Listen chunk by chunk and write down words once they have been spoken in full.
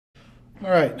All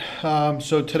right,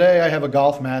 so today I have a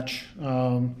golf match.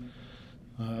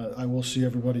 I will see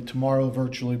everybody tomorrow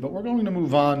virtually, but we're going to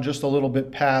move on just a little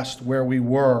bit past where we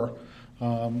were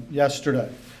yesterday.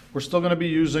 We're still going to be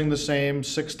using the same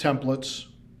 6 templates,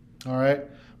 all right?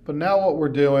 But now what we're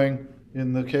doing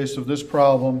in the case of this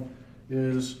problem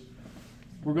is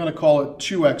we're going to call it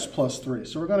 2x plus 3.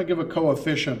 So we're going to give a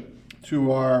coefficient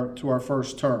to our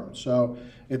first term. So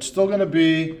it's still going to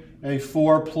be a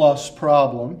 4 plus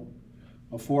problem.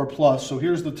 A 4 plus. So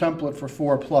here's the template for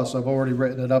 4 plus. I've already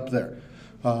written it up there.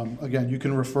 Again, you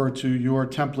can refer to your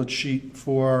template sheet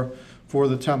for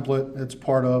the template. It's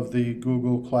part of the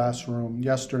Google Classroom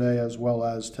yesterday as well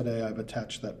as today. I've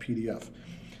attached that PDF.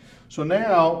 So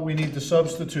now we need to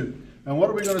substitute. And what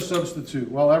are we going to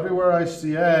substitute? Well, everywhere I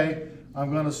see A,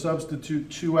 I'm going to substitute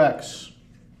 2x.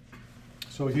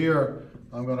 So here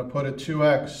I'm going to put a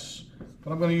 2x,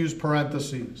 but I'm going to use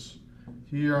parentheses.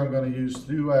 Here I'm going to use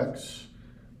 2x.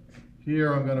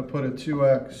 Here I'm going to put a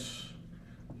 2x,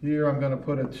 here I'm going to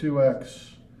put a 2x,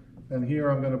 and here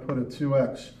I'm going to put a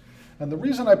 2x. And the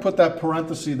reason I put that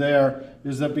parenthesis there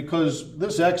is that because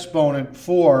this exponent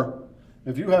 4,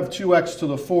 if you have 2x to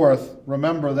the 4th,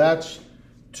 remember that's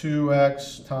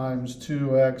 2x times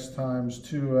 2x times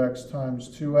 2x times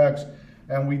 2x,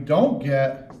 and we don't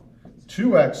get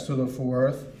 2x to the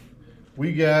 4th,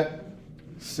 we get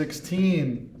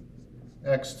 16x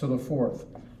to the 4th.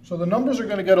 So the numbers are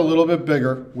going to get a little bit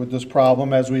bigger with this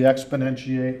problem as we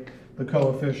exponentiate the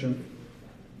coefficient,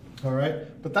 all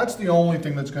right? But that's the only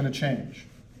thing that's going to change,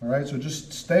 all right? So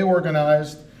just stay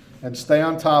organized and stay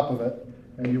on top of it,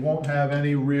 and you won't have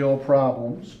any real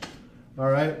problems, all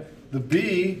right? The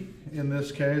b, in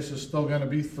this case, is still going to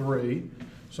be 3.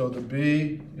 So the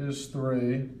b is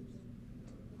 3.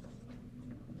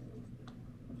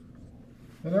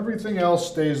 And everything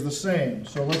else stays the same.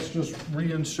 So let's just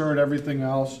reinsert everything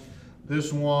else.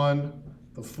 This 1,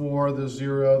 the 4, the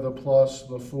 0, the plus,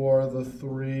 the 4, the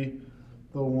 3,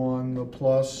 the 1, the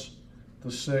plus,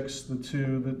 the 6, the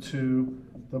 2, the 2,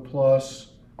 the plus,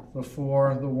 the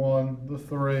 4, the 1, the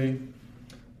 3,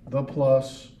 the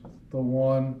plus, the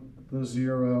 1, the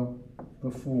 0,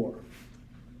 the 4.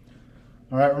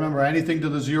 All right, remember, anything to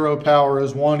the 0 power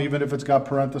is 1, even if it's got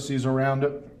parentheses around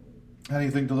it.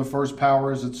 Anything to the first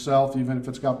power is itself, even if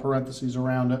it's got parentheses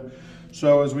around it.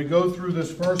 So as we go through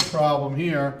this first problem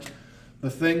here, the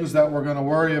things that we're going to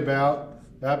worry about,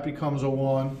 that becomes a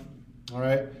 1. All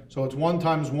right, so it's 1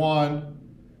 times 1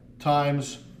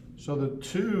 times, so the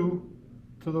 2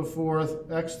 to the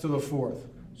 4th, x to the 4th.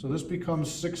 So this becomes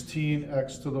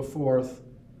 16x to the 4th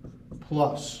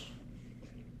plus.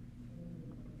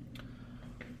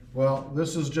 Well,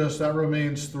 this is just, that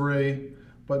remains 3.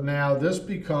 But now this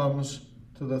becomes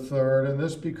to the 3rd, and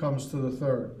this becomes to the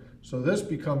 3rd. So this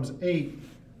becomes 8.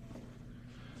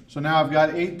 So now I've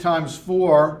got 8 times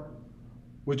 4,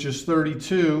 which is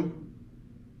 32,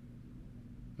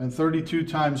 and 32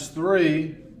 times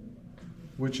 3,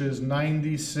 which is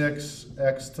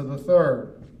 96x to the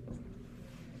 3rd.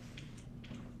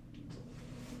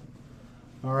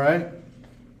 All right?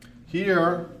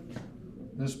 Here,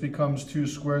 this becomes 2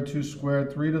 squared, 2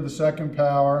 squared, 3 to the 2nd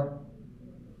power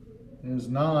is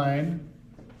 9.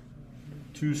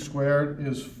 2 squared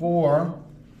is 4.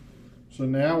 So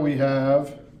now we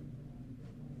have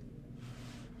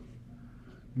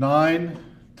 9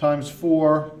 times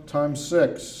 4 times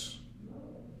 6.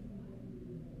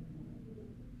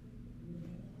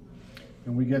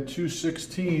 And we get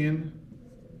 216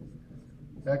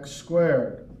 x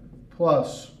squared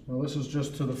plus, well, this is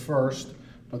just to the 1st,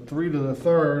 but 3 to the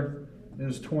 3rd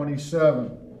is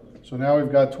 27. So now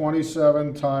we've got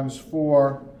 27 times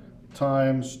 4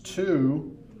 times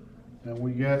 2, and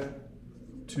we get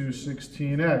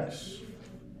 216x.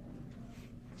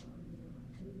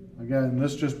 Again,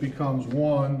 this just becomes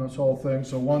 1, this whole thing.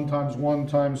 So 1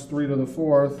 times 3 to the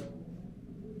 4th,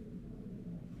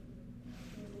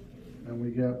 and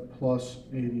we get plus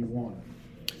 81.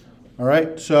 All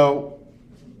right, so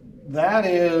that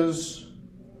is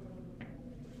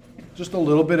just a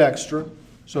little bit extra.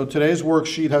 So today's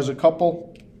worksheet has a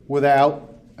couple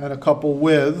without and a couple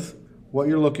with what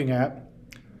you're looking at.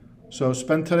 So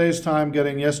spend today's time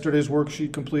getting yesterday's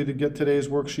worksheet completed, get today's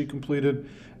worksheet completed,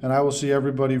 and I will see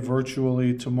everybody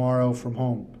virtually tomorrow from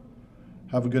home.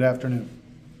 Have a good afternoon.